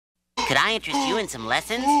Could I interest you in some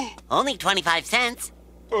lessons? Only 25 cents.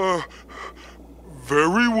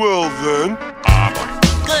 Very well then.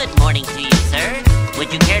 Good morning to you, sir.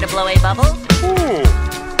 Would you care to blow a bubble?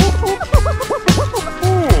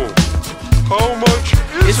 How much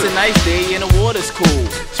is It's a nice day and the water's cool.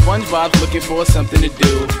 SpongeBob's looking for something to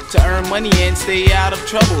do to earn money and stay out of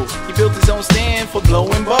trouble. He built his own stand for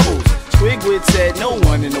blowing bubbles. Squidward said no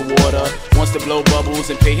one in the water wants to blow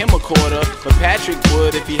bubbles and pay him a quarter, but Patrick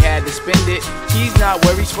would if he had to spend it. He's not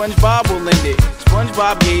worried, SpongeBob will lend it.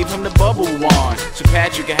 SpongeBob gave him the bubble wand so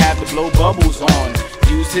Patrick could have the blow bubbles on.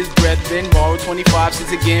 Used his breath, then borrowed 25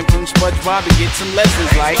 cents again from SpongeBob to get some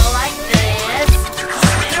lessons like. Go like this.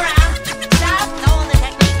 Spin around. Stop. Know the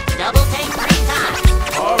technique. Double take 3 times.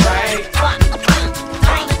 Alright. 1, 2, 3.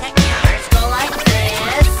 Know the technique. First go like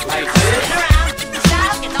this. Like this. Spin around.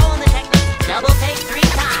 Stop. You know the technique. Double take 3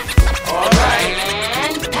 times. Alright.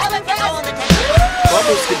 And have a go. Know the technique.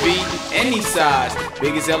 Bubbles could be any size,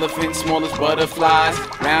 big as elephants, small as butterflies,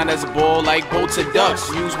 round as a ball like boats or ducks.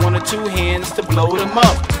 Use 1 or 2 hands to blow them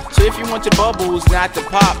up. So if you want your bubbles not to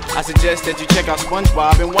pop, I suggest that you check out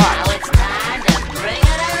SpongeBob and watch. Now it's time to bring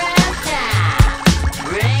it around town.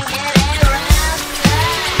 Bring it around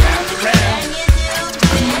town. Round and round, And you do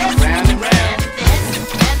this. round and round, And this.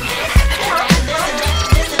 And this. And this. And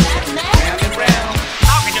this. And that. And that. round and round.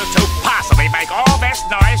 How can you two possibly make all this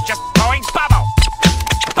noise just blowing bubble?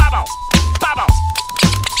 Bubble! Bubble!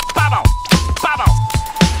 Bubble! Bubble!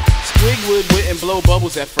 Squidward wouldn't blow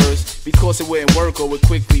bubbles at first because it wouldn't work or would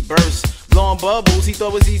quickly burst. Blowing bubbles he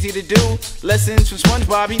thought was easy to do. Lessons from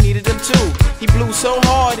SpongeBob, he needed them too. He blew so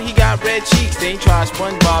hard he got red cheeks. Then he tried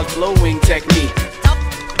SpongeBob's blowing technique. Top,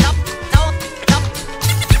 top, top, top.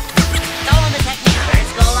 Know the technique.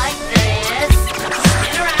 First go like this.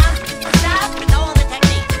 Spin around. Stop. Know the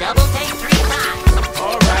technique. Double take 3 times.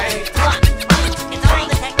 Alright, 1, 2, 3. Know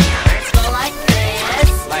the technique. First go like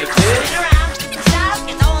this. like this. Spin around. Stop.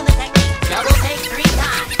 Know the technique. Double take 3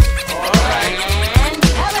 times. Alright. And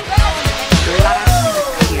have a go.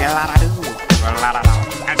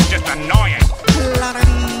 That's just annoying.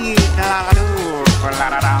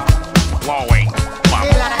 Blowing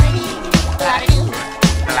bubble.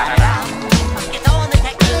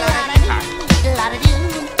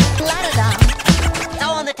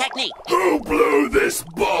 Know the technique. Who blew this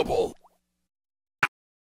bubble?